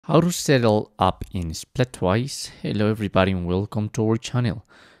How to settle up in Splitwise. Hello everybody and welcome to our channel.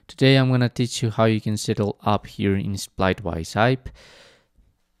 Today I'm gonna teach you how you can settle up here in Splitwise app.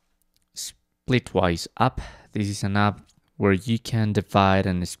 Splitwise app. This is an app where you can divide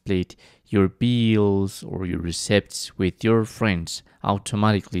and split your bills or your receipts with your friends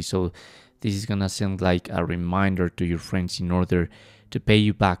automatically. So this is gonna send like a reminder to your friends in order to pay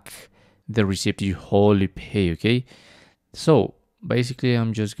you back the receipt you wholly pay, okay? So basically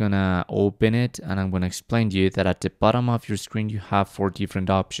I'm just gonna open it and I'm gonna explain to you that at the bottom of your screen you have 4 different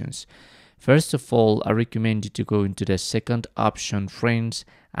options. First of all, I recommend you to go into the second option, friends,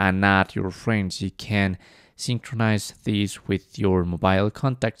 and add your friends. You can synchronize these with your mobile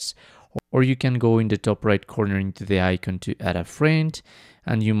contacts, or you can go in the top right corner into the icon to add a friend,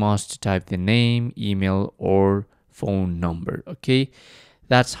 and you must type the name, email, or phone number. Okay,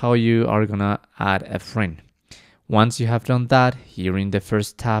 that's how you are gonna add a friend. Once you have done that, here in the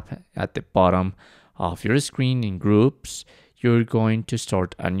first tab at the bottom of your screen in groups, you're going to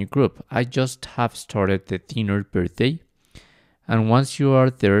start a new group. I just have started the dinner birthday. And once you are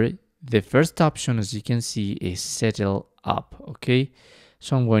there, the first option, as you can see, is settle up. Okay,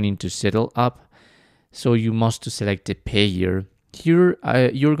 so I'm going into settle up. So you must select the payer. Here,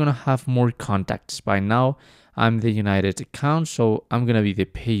 you're gonna have more contacts. By now, I'm the United account, so I'm gonna be the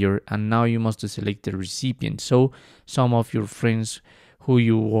payer, and now you must select the recipient. So some of your friends who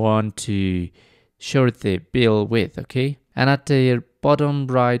you want to share the bill with, okay? And at the bottom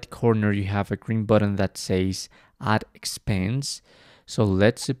right corner, you have a green button that says add expense. So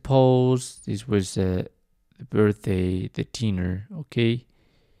let's suppose this was the birthday, the dinner, okay?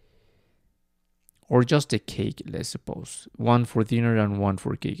 Or just a cake, let's suppose. One for dinner and one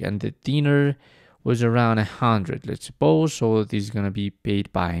for cake. And the dinner was around 100, let's suppose. So this is gonna be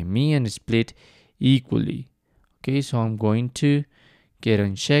paid by me and split equally. Okay, so I'm going to get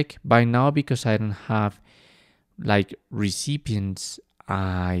on check. By now, because I don't have like recipients,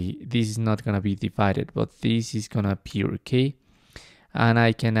 this is not gonna be divided, but this is gonna appear, okay? And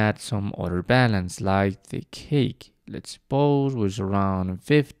I can add some other balance like the cake, let's suppose was around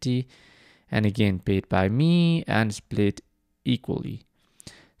 50, and again paid by me and split equally.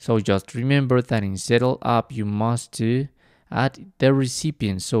 So just remember that in settle up you must add the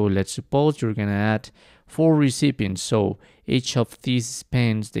recipient. So let's suppose you're gonna add 4 recipients. So each of these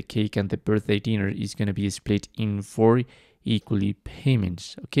spends, the cake and the birthday dinner, is gonna be split in 4 equally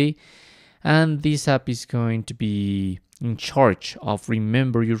payments. Okay, and this app is going to be in charge of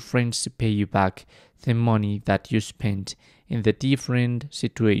remember your friends to pay you back the money that you spent in the different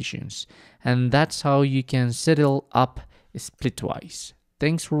situations. And that's how you can settle up Splitwise.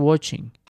 Thanks for watching.